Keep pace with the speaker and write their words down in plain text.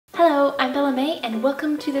May, and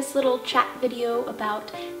welcome to this little chat video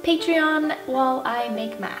about Patreon while I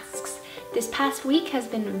make masks. This past week has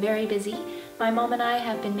been very busy. My mom and I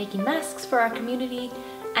have been making masks for our community,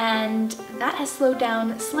 and that has slowed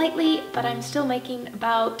down slightly, but I'm still making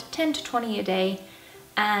about 10 to 20 a day.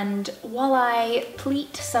 And while I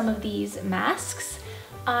pleat some of these masks,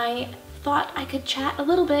 I thought I could chat a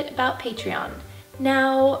little bit about Patreon.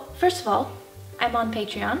 Now, first of all, I'm on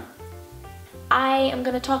Patreon. I am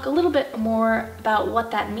going to talk a little bit more about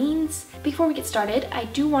what that means. Before we get started, I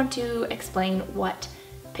do want to explain what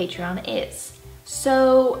Patreon is.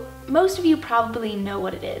 So most of you probably know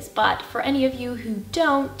what it is, but for any of you who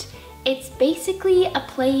don't, it's basically a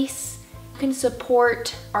place you can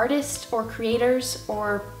support artists or creators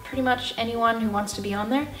or pretty much anyone who wants to be on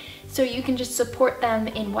there. So you can just support them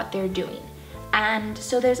in what they're doing. And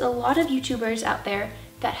so there's a lot of YouTubers out there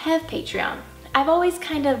that have Patreon. I've always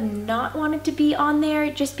kind of not wanted to be on there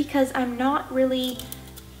just because I'm not really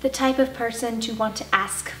the type of person to want to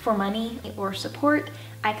ask for money or support.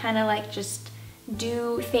 I kind of like just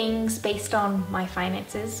do things based on my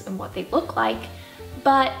finances and what they look like.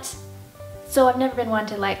 But so I've never been one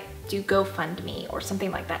to like do GoFundMe or something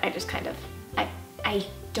like that. I just kind of, I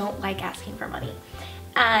don't like asking for money.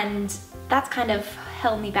 And that's kind of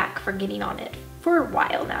held me back for getting on it for a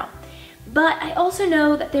while now. But I also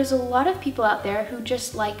know that there's a lot of people out there who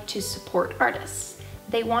just like to support artists.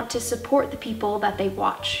 They want to support the people that they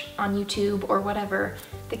watch on YouTube or whatever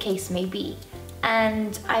the case may be.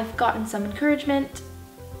 And I've gotten some encouragement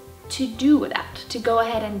to do that, to go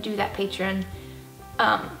ahead and do that Patreon.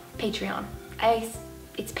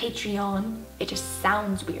 It's Patreon, it just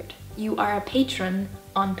sounds weird. You are a patron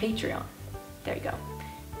on Patreon. There you go,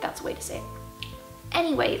 that's a way to say it.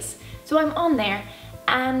 Anyways, so I'm on there,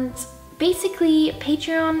 and basically,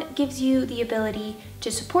 Patreon gives you the ability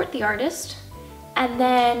to support the artist, and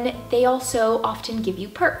then they also often give you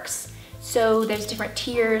perks. So there's different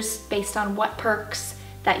tiers based on what perks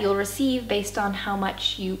that you'll receive based on how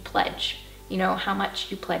much you pledge, how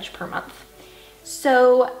much you pledge per month.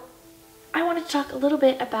 So I wanted to talk a little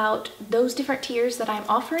bit about those different tiers that I'm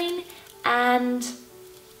offering and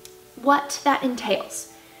what that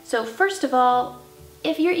entails. So first of all,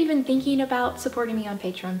 if you're even thinking about supporting me on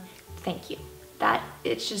Patreon, thank you.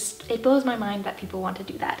 It blows my mind that people want to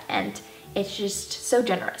do that, and it's just so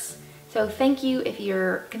generous. So thank you if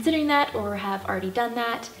you're considering that or have already done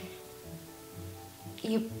that.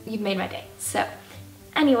 You've made my day. So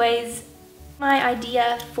anyways, my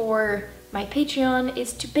idea for my Patreon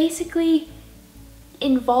is to basically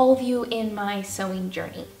involve you in my sewing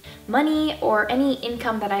journey. Money or any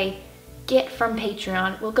income that I get from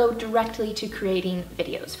Patreon will go directly to creating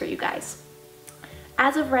videos for you guys.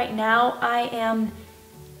 As of right now, I am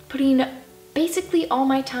putting basically all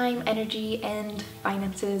my time, energy, and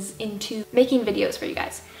finances into making videos for you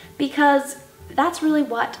guys, because that's really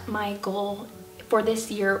what my goal for this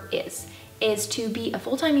year is to be a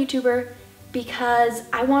full-time YouTuber, because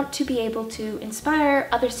I want to be able to inspire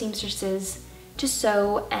other seamstresses to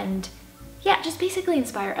sew and yeah, just basically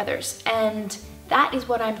inspire others. And that is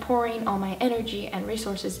what I'm pouring all my energy and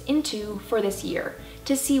resources into for this year,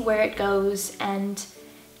 to see where it goes and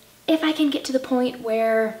if I can get to the point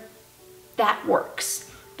where that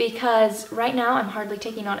works. Because right now I'm hardly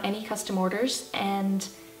taking on any custom orders and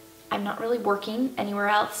I'm not really working anywhere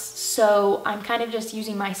else. So I'm kind of just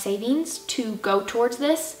using my savings to go towards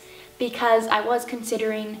this, because I was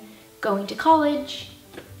considering going to college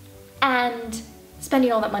and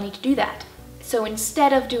spending all that money to do that. So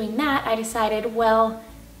instead of doing that, I decided, well,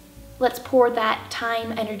 let's pour that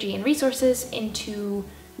time, energy, and resources into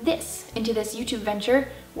this YouTube venture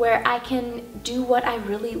where I can do what I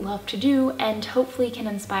really love to do and hopefully can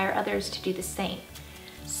inspire others to do the same.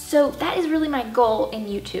 So that is really my goal in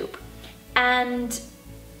YouTube. And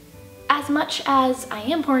as much as I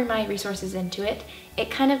am pouring my resources into it, it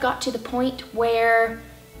kind of got to the point where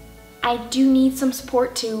I do need some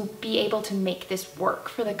support to be able to make this work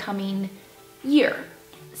for the coming year.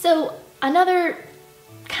 So another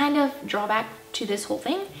kind of drawback to this whole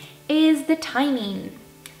thing is the timing.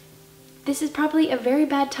 This is probably a very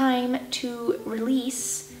bad time to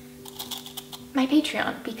release my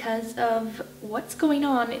Patreon because of what's going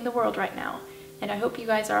on in the world right now. And I hope you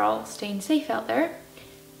guys are all staying safe out there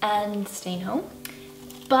and staying home.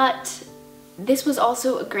 But this was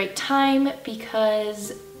also a great time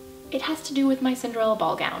because it has to do with my Cinderella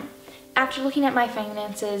Ballgown. After looking at my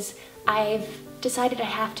finances, I've decided I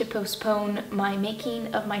have to postpone my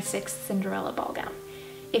making of my 6th Cinderella Ballgown.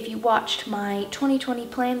 If you watched my 2020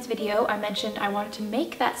 plans video, I mentioned I wanted to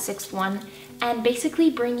make that 6th one and basically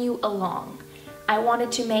bring you along. I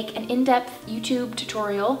wanted to make an in-depth YouTube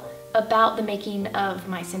tutorial about the making of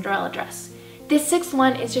my Cinderella dress. This sixth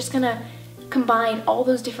one is just gonna combine all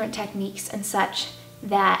those different techniques and such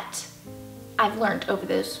that I've learned over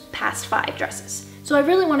those past 5 dresses. So I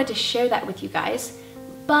really wanted to share that with you guys,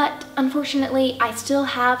 but unfortunately I still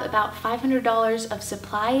have about $500 of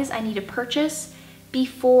supplies I need to purchase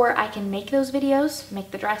before I can make those videos,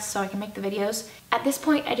 make the dress so I can make the videos. At this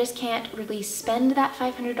point, I just can't really spend that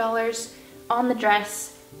 $500 on the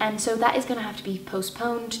dress, and so that is gonna have to be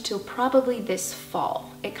postponed till probably this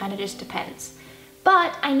fall. It kind of just depends.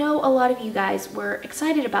 But I know a lot of you guys were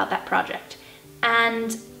excited about that project,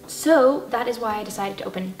 and so that is why I decided to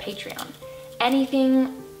open Patreon.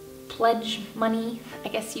 Anything pledge money, I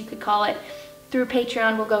guess you could call it, through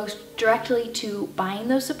Patreon will go directly to buying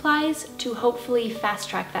those supplies to hopefully fast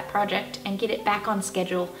track that project and get it back on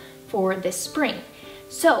schedule for this spring.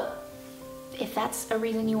 So if that's a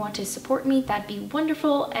reason you want to support me, that'd be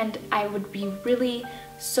wonderful, and I would be really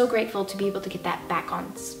so grateful to be able to get that back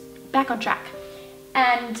on track.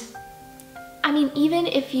 And I mean, even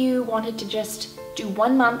if you wanted to just do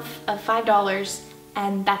 1 month of $5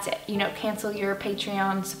 and that's it, you know, cancel your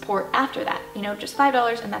Patreon support after that, you know, just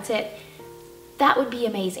 $5 and that's it, that would be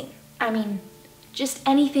amazing. I mean, just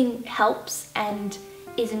anything helps and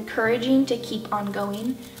is encouraging to keep on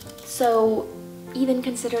going. So even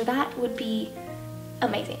consider that would be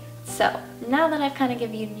amazing. So now that I've kind of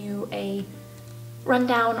given you a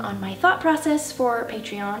rundown on my thought process for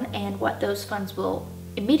Patreon and what those funds will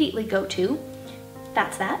immediately go to,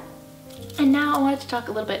 that's that. And now I wanted to talk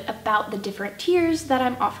a little bit about the different tiers that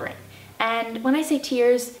I'm offering. And when I say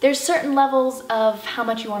tiers, there's certain levels of how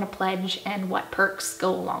much you want to pledge and what perks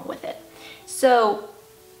go along with it. So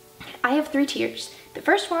I have 3 tiers. The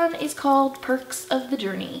first one is called Perks of the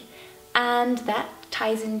Journey, and that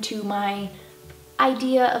ties into my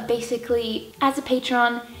idea of basically, as a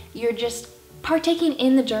patron, you're just partaking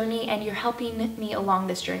in the journey and you're helping me along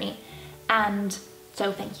this journey. And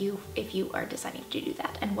so thank you if you are deciding to do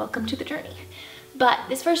that, and welcome to the journey. But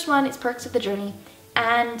this first one is Perks of the Journey,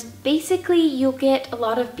 and basically you'll get a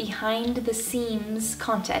lot of behind the scenes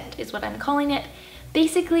content is what I'm calling it.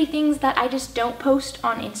 Basically things that I just don't post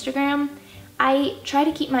on Instagram. I try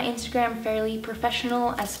to keep my Instagram fairly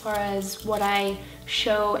professional as far as what I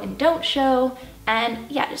show and don't show, and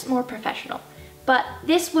yeah, just more professional. But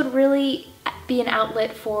this would really be an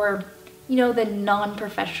outlet for, you know, the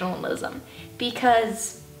non-professionalism,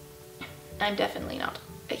 because I'm definitely not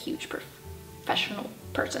a huge professional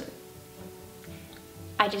person.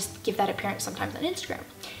 I just give that appearance sometimes on Instagram.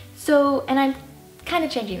 So, and I'm kind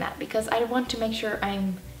of changing that because I want to make sure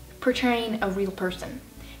I'm portraying a real person.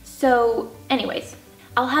 So anyways,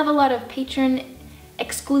 I'll have a lot of patron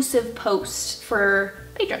exclusive posts for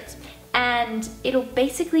patrons, and it'll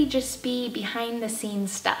basically just be behind the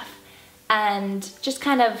scenes stuff and just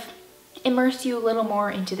kind of immerse you a little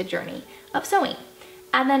more into the journey of sewing.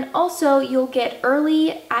 And then also you'll get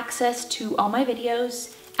early access to all my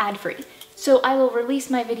videos ad-free. So I will release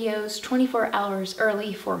my videos 24 hours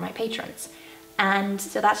early for my patrons. And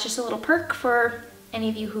so that's just a little perk for any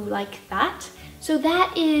of you who like that. So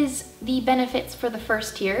that is the benefits for the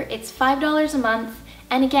first tier. It's $5 a month.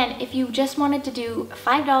 And again, if you just wanted to do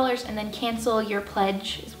 $5 and then cancel your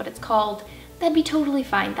pledge, is what it's called, that'd be totally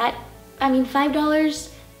fine. I mean,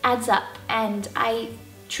 $5 adds up, and I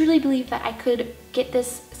truly believe that I could get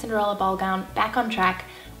this Cinderella ball gown back on track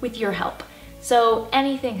with your help. So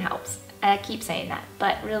anything helps. I keep saying that,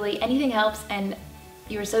 but really anything helps, and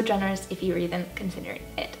you are so generous if you're even considering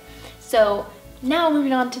it. So now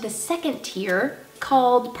moving on to the second tier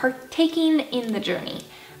called Partaking in the Journey,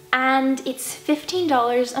 and it's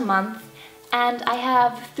 $15 a month, and I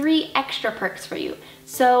have 3 extra perks for you.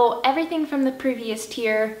 So everything from the previous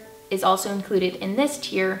tier is also included in this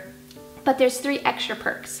tier, but there's 3 extra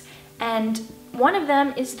perks, and one of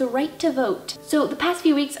them is the right to vote. So the past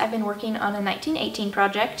few weeks I've been working on a 1918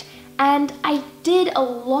 project, and I did a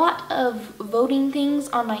lot of voting things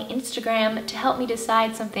on my Instagram to help me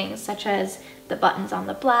decide some things, such as the buttons on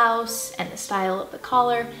the blouse and the style of the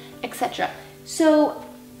collar, etc. So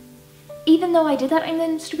even though I did that on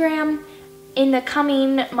Instagram, in the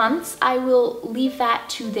coming months I will leave that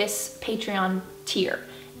to this Patreon tier.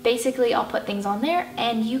 Basically I'll put things on there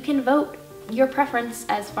and you can vote your preference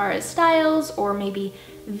as far as styles or maybe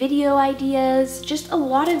video ideas, just a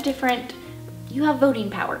lot of different, you have voting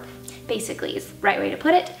power, basically is the right way to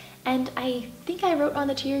put it. And I think I wrote on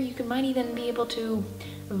the tier you might even be able to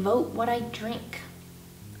vote what I drink.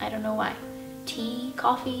 I don't know why. Tea,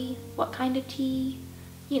 coffee, what kind of tea?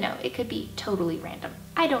 You know, it could be totally random.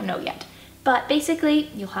 I don't know yet. But basically,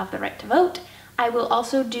 you'll have the right to vote. I will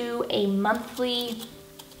also do a monthly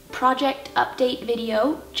project update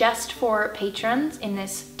video just for patrons in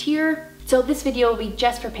this tier. So this video will be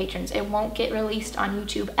just for patrons. It won't get released on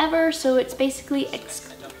YouTube ever, so it's basically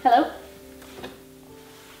hello?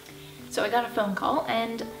 So I got a phone call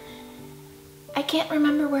and I can't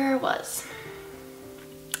remember where I was.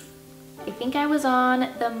 I think I was on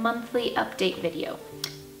the monthly update video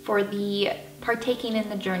for the partaking in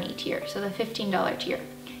the journey tier, so the $15 tier.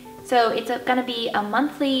 So it's gonna be a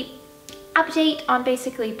monthly update on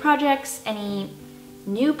basically projects, any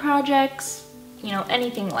new projects, you know,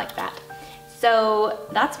 anything like that. So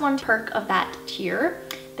that's one perk of that tier.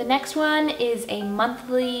 The next one is a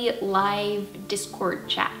monthly live Discord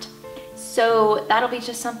chat. So that'll be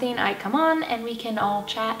just something I come on and we can all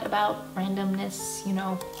chat about randomness, you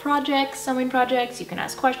know, projects, sewing projects, you can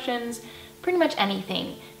ask questions, pretty much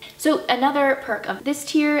anything. So another perk of this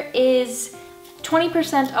tier is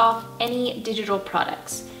 20% off any digital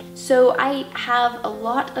products. So I have a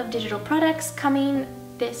lot of digital products coming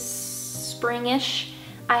this spring-ish.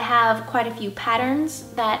 I have quite a few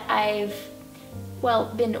patterns that I've, well,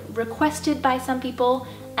 been requested by some people.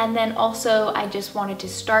 And then also I just wanted to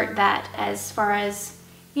start that as far as,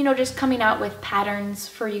 you know, just coming out with patterns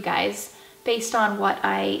for you guys based on what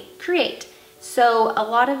I create. So a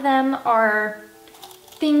lot of them are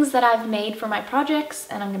things that I've made for my projects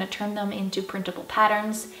and I'm gonna turn them into printable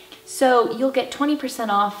patterns. So you'll get 20%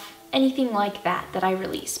 off anything like that that I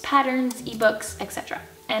release, patterns, ebooks, etc.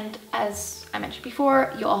 And as I mentioned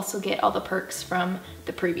before, you'll also get all the perks from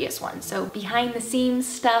the previous one. So behind the scenes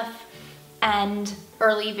stuff and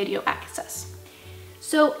early video access.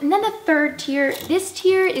 So, and then the third tier, this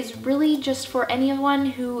tier is really just for anyone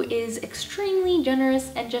who is extremely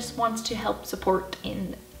generous and just wants to help support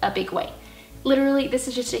in a big way. Literally, this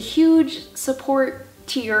is just a huge support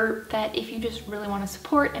tier that if you just really want to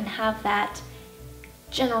support and have that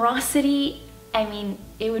generosity, I mean,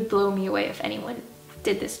 it would blow me away if anyone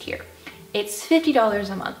did this tier. It's $50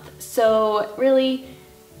 a month. So really,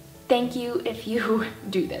 thank you if you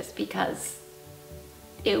do this, because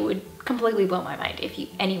it would completely blow my mind if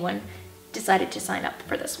anyone decided to sign up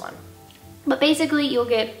for this one. But basically, you'll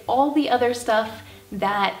get all the other stuff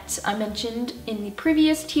that I mentioned in the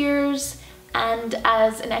previous tiers, and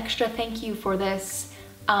as an extra thank you for this,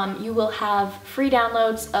 you will have free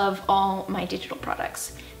downloads of all my digital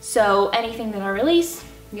products. So anything that I release,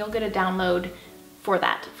 you'll get a download for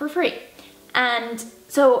that for free. And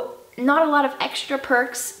so not a lot of extra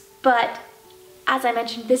perks, but as I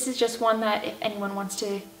mentioned, this is just one that if anyone wants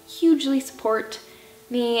to hugely support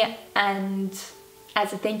me, and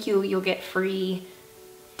as a thank you, you'll get free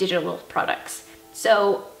digital products.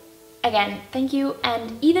 So again, thank you.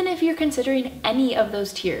 And even if you're considering any of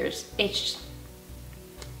those tiers, it's just,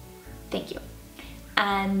 thank you.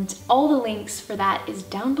 And all the links for that is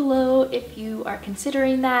down below if you are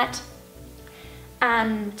considering that.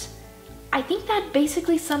 And I think that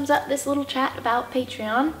basically sums up this little chat about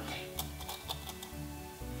Patreon.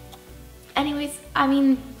 Anyways, I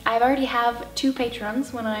mean, I already have 2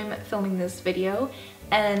 patrons when I'm filming this video,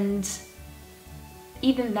 and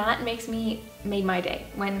even that made my day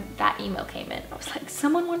when that email came in. I was like,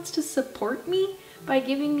 someone wants to support me by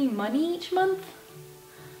giving me money each month?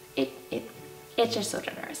 It's just so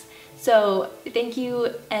generous. So thank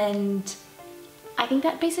you, and I think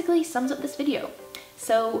that basically sums up this video.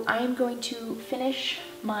 So I am going to finish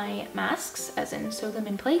my masks, as in sew them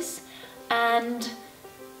in place, and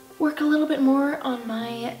work a little bit more on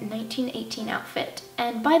my 1918 outfit.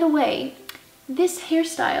 And by the way, this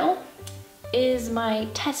hairstyle is my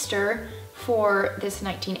tester for this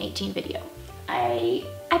 1918 video. I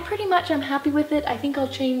pretty much am happy with it. I think I'll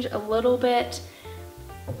change a little bit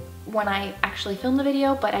when I actually film the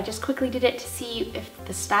video, but I just quickly did it to see if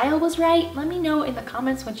the style was right. Let me know in the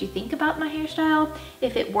comments what you think about my hairstyle,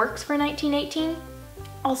 if it works for 1918.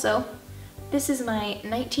 Also, this is my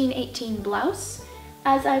 1918 blouse.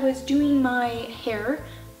 As I was doing my hair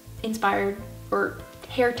inspired or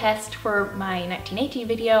hair test for my 1918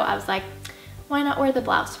 video, I was like, why not wear the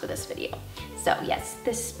blouse for this video? So yes,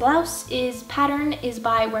 this blouse pattern is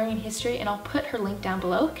by Wearing History, and I'll put her link down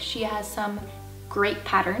below because she has some great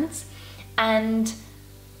patterns. And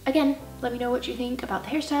again, let me know what you think about the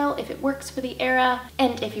hairstyle, if it works for the era,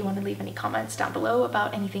 and if you want to leave any comments down below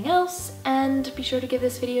about anything else. And be sure to give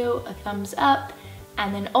this video a thumbs up,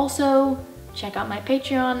 and then also check out my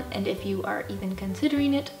Patreon, and if you are even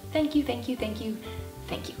considering it, thank you, thank you, thank you,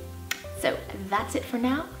 thank you. So that's it for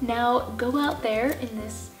now. Now go out there in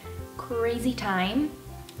this crazy time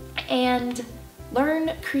and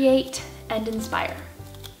learn, create, and inspire.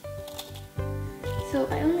 So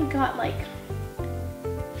I only got like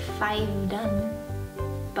 5 done,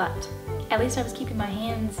 but At least I was keeping my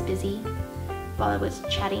hands busy while I was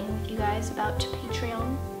chatting with you guys about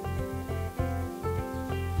Patreon.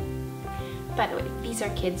 By the way, these are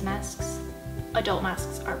kids' masks. Adult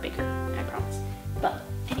masks are bigger, I promise. But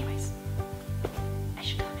anyway.